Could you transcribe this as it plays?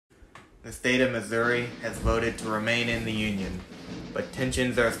The state of Missouri has voted to remain in the Union, but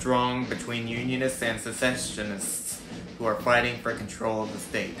tensions are strong between Unionists and secessionists who are fighting for control of the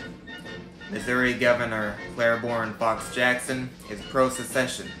state. Missouri Governor Claiborne Fox Jackson is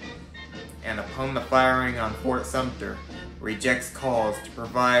pro-secession, and upon the firing on Fort Sumter, rejects calls to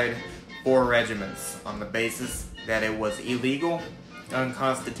provide 4 regiments on the basis that it was illegal,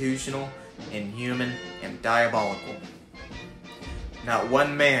 unconstitutional, inhuman, and diabolical. Not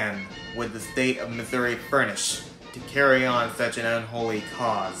one man would the state of Missouri furnish to carry on such an unholy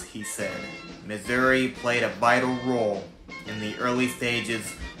cause, he said. Missouri played a vital role in the early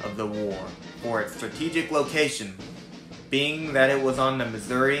stages of the war for its strategic location, being that it was on the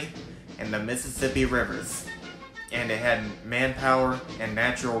Missouri and the Mississippi rivers, and it had manpower and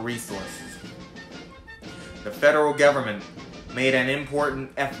natural resources. The federal government made an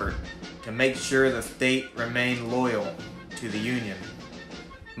important effort to make sure the state remained loyal to the Union.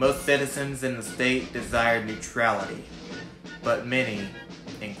 Most citizens in the state desired neutrality, but many,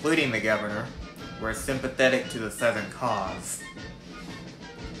 including the governor, were sympathetic to the Southern cause.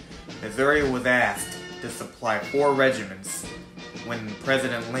 Missouri was asked to supply 4 regiments when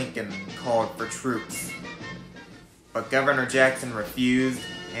President Lincoln called for troops, but Governor Jackson refused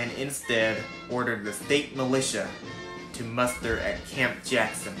and instead ordered the state militia to muster at Camp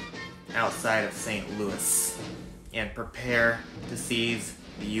Jackson outside of St. Louis and prepare to seize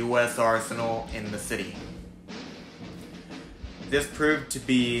the U.S. arsenal in the city. This proved to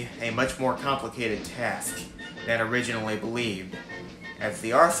be a much more complicated task than originally believed, as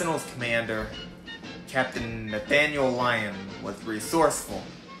the arsenal's commander, Captain Nathaniel Lyon, was resourceful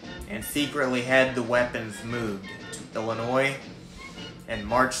and secretly had the weapons moved to Illinois and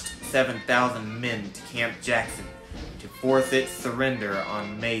marched 7,000 men to Camp Jackson to force its surrender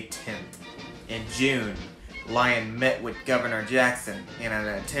on May 10th. In June, Lyon met with Governor Jackson in an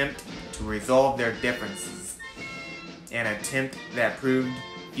attempt to resolve their differences, an attempt that proved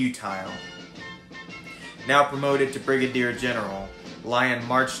futile. Now promoted to Brigadier General, Lyon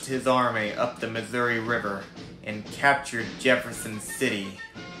marched his army up the Missouri River and captured Jefferson City,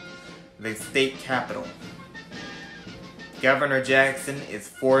 the state capital. Governor Jackson is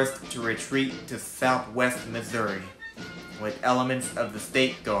forced to retreat to southwest Missouri with elements of the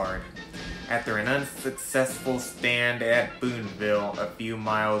State Guard after an unsuccessful stand at Boonville a few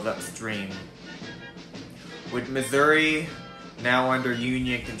miles upstream. With Missouri now under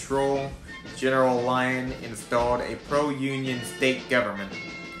Union control, General Lyon installed a pro-Union state government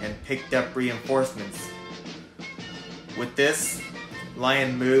and picked up reinforcements. With this,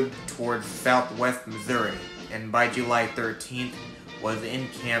 Lyon moved towards southwest Missouri, and by July 13th was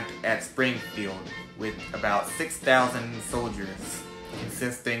encamped at Springfield with about 6,000 soldiers,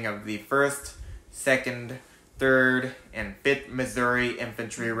 consisting of the 1st, 2nd, 3rd, and 5th Missouri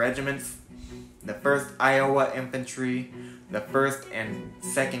Infantry Regiments, the 1st Iowa Infantry, the 1st and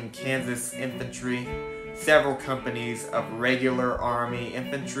 2nd Kansas Infantry, several companies of regular Army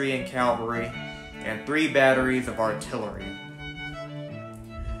infantry and cavalry, and 3 batteries of artillery.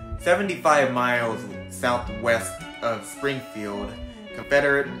 75 miles southwest of Springfield,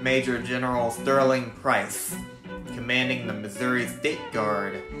 Confederate Major General Sterling Price, commanding the Missouri State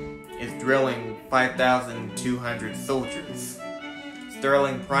Guard, is drilling 5,200 soldiers.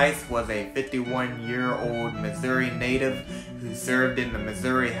 Sterling Price was a 51-year-old Missouri native who served in the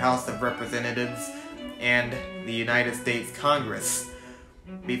Missouri House of Representatives and the United States Congress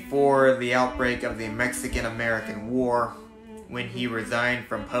before the outbreak of the Mexican-American War, when he resigned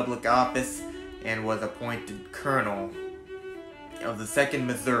from public office and was appointed colonel of the 2nd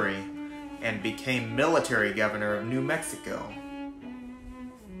Missouri and became military governor of New Mexico.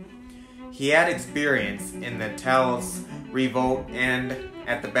 He had experience in the Taos Revolt and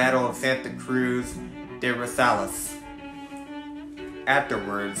at the Battle of Santa Cruz de Rosales.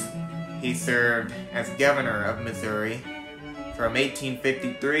 Afterwards, he served as governor of Missouri from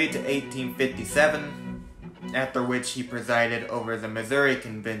 1853 to 1857, after which he presided over the Missouri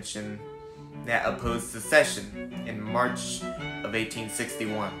Convention that opposed secession in March of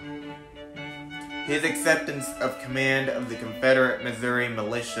 1861. His acceptance of command of the Confederate Missouri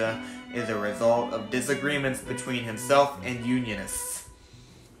Militia is a result of disagreements between himself and Unionists.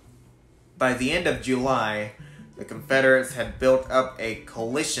 By the end of July, the Confederates had built up a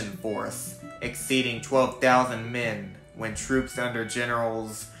coalition force exceeding 12,000 men when troops under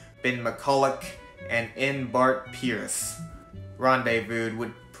Generals Ben McCulloch and N. Bart Pierce rendezvoused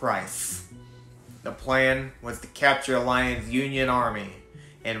with Price. The plan was to capture Lyon's Union Army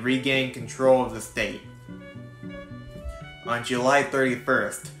and regain control of the state. On July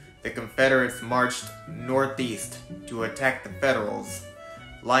 31st, the Confederates marched northeast to attack the Federals,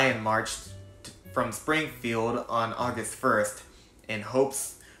 Lyon marched from Springfield on August 1st in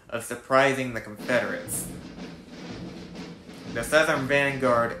hopes of surprising the Confederates. The Southern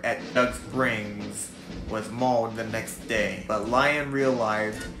vanguard at Dug Springs was mauled the next day, but Lyon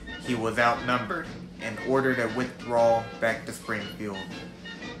realized he was outnumbered and ordered a withdrawal back to Springfield.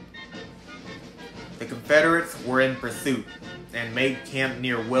 The Confederates were in pursuit and made camp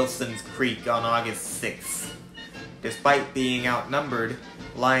near Wilson's Creek on August 6th. Despite being outnumbered,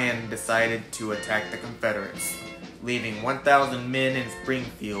 Lyon decided to attack the Confederates, leaving 1,000 men in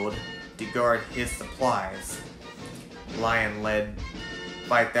Springfield to guard his supplies. Lyon led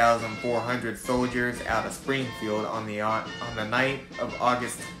 5,400 soldiers out of Springfield on the night of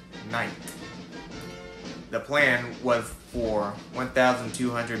August 9th. The plan was for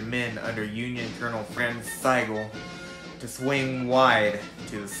 1,200 men under Union Colonel Franz Sigel to swing wide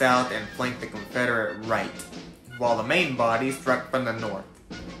to the south and flank the Confederate right, while the main body struck from the north.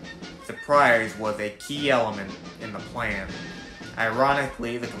 Surprise was a key element in the plan.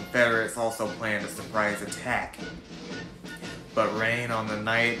 Ironically, the Confederates also planned a surprise attack. But rain on the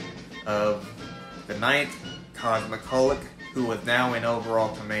night of the 9th caused McCulloch, who was now in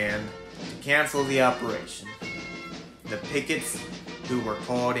overall command, to cancel the operation. The pickets, who were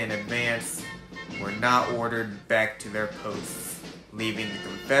called in advance, were not ordered back to their posts, leaving the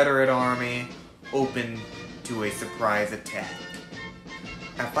Confederate Army open to a surprise attack.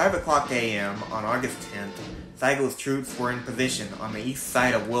 At 5 a.m. on August 10th, Sigel's troops were in position on the east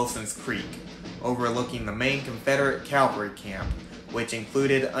side of Wilson's Creek, overlooking the main Confederate cavalry camp, which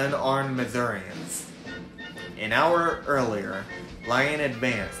included unarmed Missourians. An hour earlier, Lyon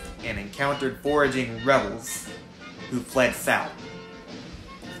advanced and encountered foraging rebels who fled south.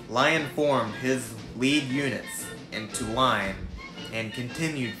 Lyon formed his lead units into line and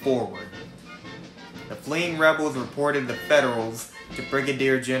continued forward. The fleeing rebels reported the Federals to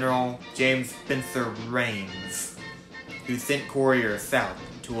Brigadier General James Spencer Rains, who sent couriers south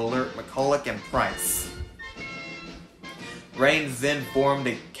to alert McCulloch and Price. Rains then formed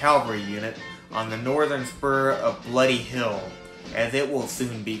a cavalry unit on the northern spur of Bloody Hill, as it will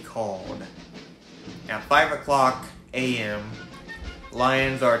soon be called. At 5 a.m.,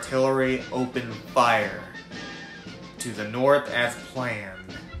 Lyon's artillery opened fire to the north as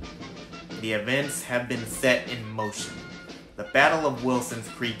planned. The events have been set in motion. The Battle of Wilson's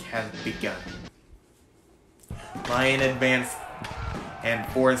Creek has begun. Lyon advanced and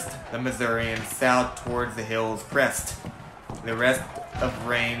forced the Missourians south towards the hill's crest. The rest of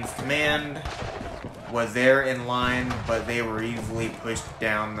Rains' command was there in line, but they were easily pushed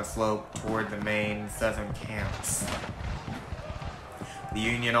down the slope toward the main southern camps. The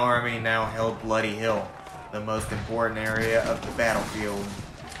Union Army now held Bloody Hill, the most important area of the battlefield.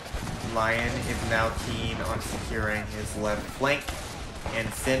 Lyon is now keen on securing his left flank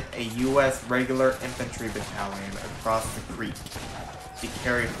and sent a U.S. regular infantry battalion across the creek to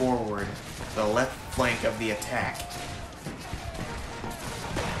carry forward the left flank of the attack.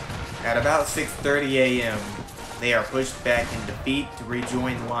 At about 6:30 a.m., they are pushed back in defeat to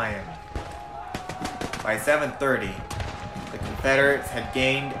rejoin Lyon. By 7:30, the Confederates had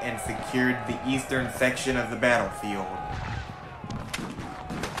gained and secured the eastern section of the battlefield.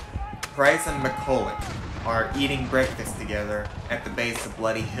 Price and McCulloch are eating breakfast together at the base of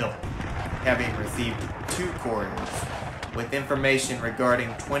Bloody Hill, having received 2 couriers with information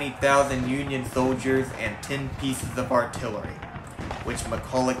regarding 20,000 Union soldiers and 10 pieces of artillery, which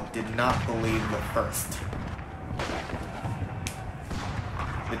McCulloch did not believe at first.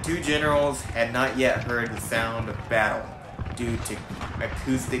 The 2 generals had not yet heard the sound of battle due to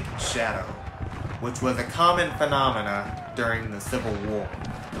acoustic shadow, which was a common phenomena during the Civil War.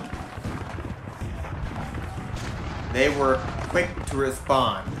 They were quick to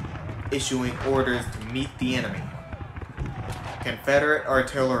respond, issuing orders to meet the enemy. Confederate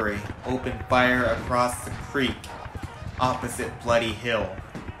artillery opened fire across the creek opposite Bloody Hill,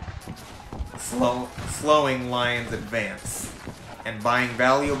 slowing Lyon's advance, and buying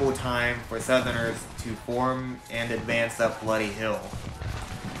valuable time for Southerners to form and advance up Bloody Hill.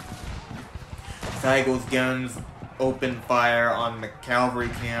 Sigel's guns opened fire on the cavalry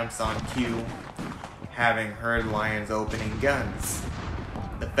camps on cue, having heard Lyon's opening guns.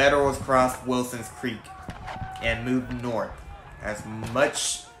 The Federals crossed Wilson's Creek and moved north as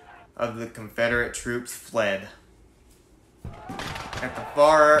much of the Confederate troops fled. At the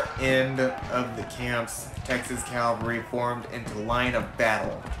far end of the camps, Texas cavalry formed into line of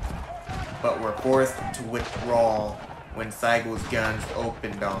battle, but were forced to withdraw when Sigel's guns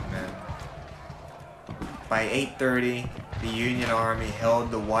opened on them. By 8:30, the Union Army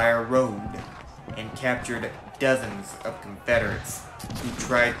held the Wire Road and captured dozens of Confederates who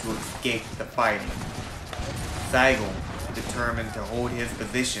tried to escape the fighting. Sigel determined to hold his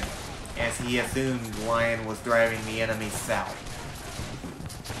position, as he assumed Lyon was driving the enemy south.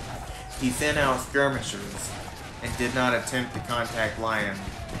 He sent out skirmishers and did not attempt to contact Lyon,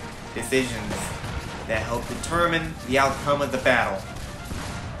 decisions that helped determine the outcome of the battle.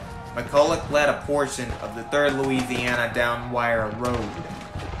 McCulloch led a portion of the 3rd Louisiana down Wire Road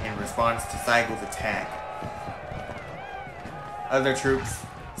in response to Sigel's attack. Other troops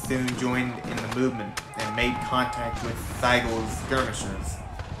soon joined in the movement and made contact with Sigel's skirmishers,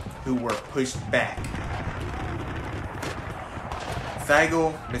 who were pushed back.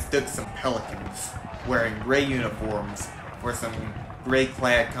 Sigel mistook some Pelicans wearing gray uniforms for some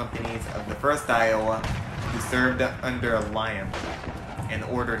gray-clad companies of the 1st Iowa who served under Lyon, and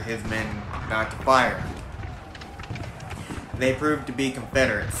ordered his men not to fire. They proved to be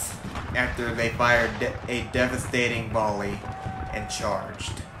Confederates after they fired a devastating volley and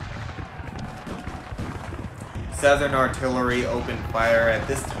charged. Southern artillery opened fire at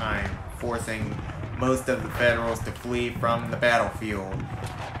this time, forcing most of the Federals to flee from the battlefield.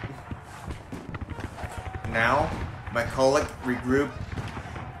 Now, McCulloch regrouped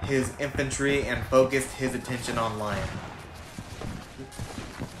his infantry and focused his attention on Lyon.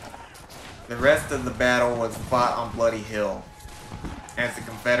 The rest of the battle was fought on Bloody Hill, as the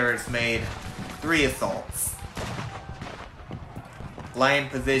Confederates made 3 assaults. Lyon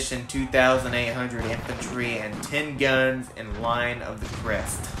positioned 2,800 infantry and 10 guns in line of the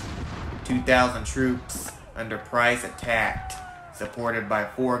crest. 2,000 troops under Price attacked, supported by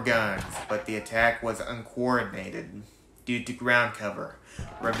 4 guns, but the attack was uncoordinated due to ground cover,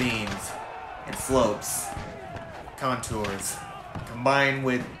 ravines, and slopes, contours, combined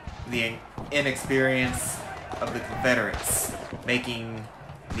with the inexperience of the Confederates making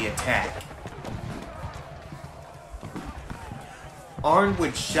the attack. Armed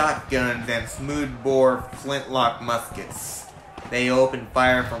with shotguns and smoothbore flintlock muskets, they opened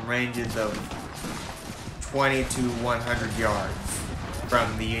fire from ranges of 20 to 100 yards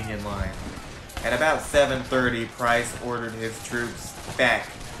from the Union line. At about 7:30, Price ordered his troops back,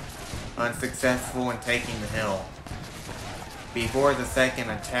 unsuccessful in taking the hill. Before the second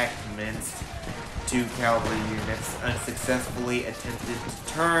attack commenced, 2 cavalry units unsuccessfully attempted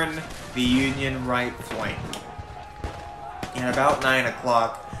to turn the Union right flank. At about 9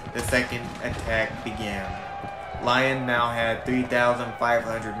 o'clock, the second attack began. Lyon now had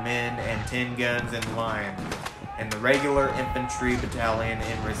 3,500 men and 10 guns in line, and the regular infantry battalion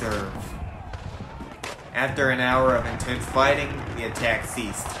in reserve. After an hour of intense fighting, the attack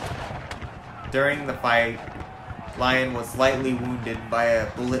ceased. During the fight, Lyon was slightly wounded by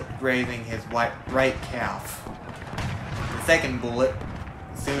a bullet grazing his right calf. The second bullet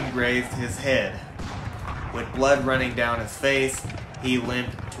soon grazed his head. With blood running down his face, he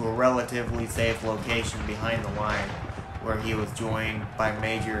limped to a relatively safe location behind the line, where he was joined by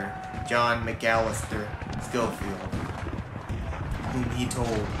Major John McAllister Schofield, whom he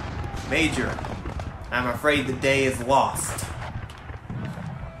told, "Major, I'm afraid the day is lost."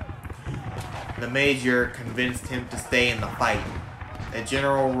 The major convinced him to stay in the fight. The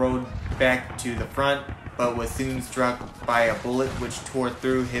general rode back to the front, but was soon struck by a bullet which tore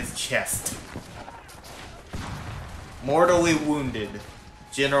through his chest. Mortally wounded,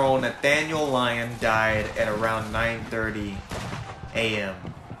 General Nathaniel Lyon died at around 9:30 a.m.,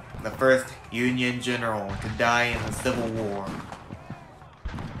 the first Union general to die in the Civil War.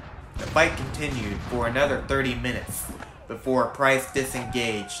 The fight continued for another 30 minutes before Price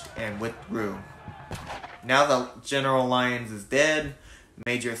disengaged and withdrew. Now that General Lyons is dead,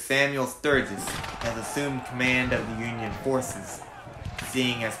 Major Samuel Sturgis has assumed command of the Union forces,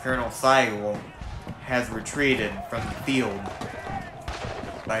 seeing as Colonel Sigel has retreated from the field.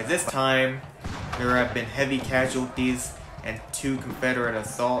 By this time, there have been heavy casualties and 2 Confederate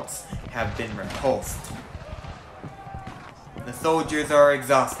assaults have been repulsed. The soldiers are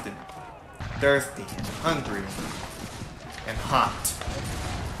exhausted, thirsty, and hungry, and hot.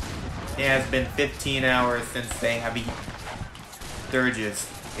 It has been 15 hours since they have eaten. Sturgis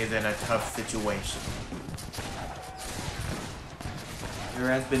is in a tough situation. There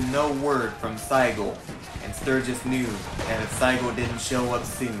has been no word from Sigel, and Sturgis knew that if Sigel didn't show up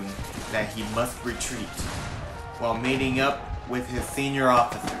soon, that he must retreat. While meeting up with his senior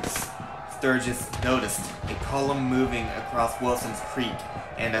officers, Sturgis noticed a column moving across Wilson's Creek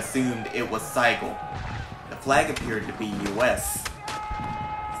and assumed it was Sigel. The flag appeared to be U.S.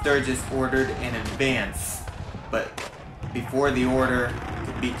 Sturgis ordered an advance, but before the order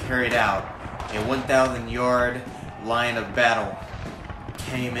could be carried out, a 1,000-yard line of battle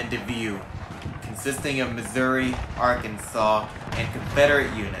came into view, consisting of Missouri, Arkansas, and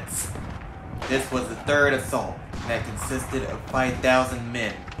Confederate units. This was the third assault that consisted of 5,000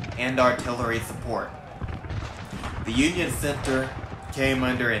 men and artillery support. The Union center came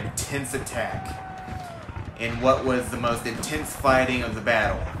under intense attack in what was the most intense fighting of the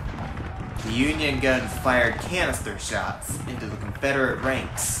battle. The Union guns fired canister shots into the Confederate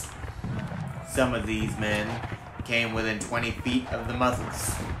ranks. Some of these men came within 20 feet of the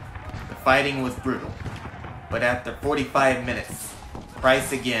muzzles. The fighting was brutal, but after 45 minutes,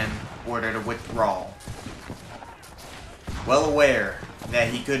 Price again ordered a withdrawal. Well aware that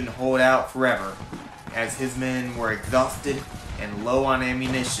he couldn't hold out forever, as his men were exhausted and low on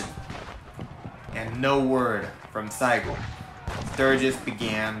ammunition, and no word from Sigel, Sturgis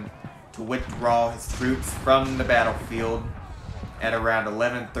began to withdraw his troops from the battlefield at around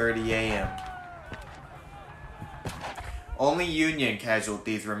 11:30 a.m. Only Union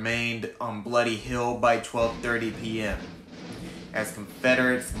casualties remained on Bloody Hill by 12:30 p.m. as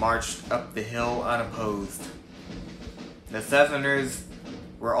Confederates marched up the hill unopposed. The Southerners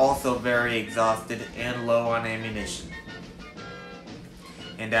were also very exhausted and low on ammunition,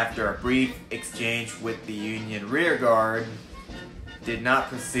 and after a brief exchange with the Union rear guard, did not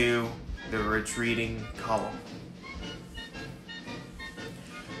pursue the retreating column.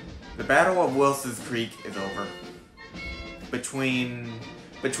 The Battle of Wilson's Creek is over. Between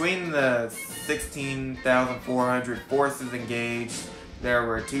the 16,400 forces engaged, there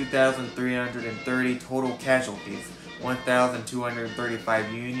were 2,330 total casualties,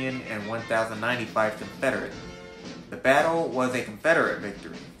 1,235 Union and 1,095 Confederate. The battle was a Confederate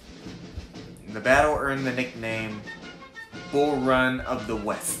victory. The battle earned the nickname Bull Run of the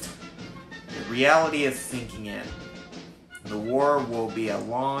West. The reality is sinking in. The war will be a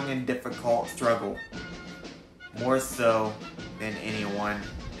long and difficult struggle, more so than anyone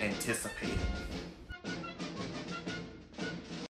anticipated.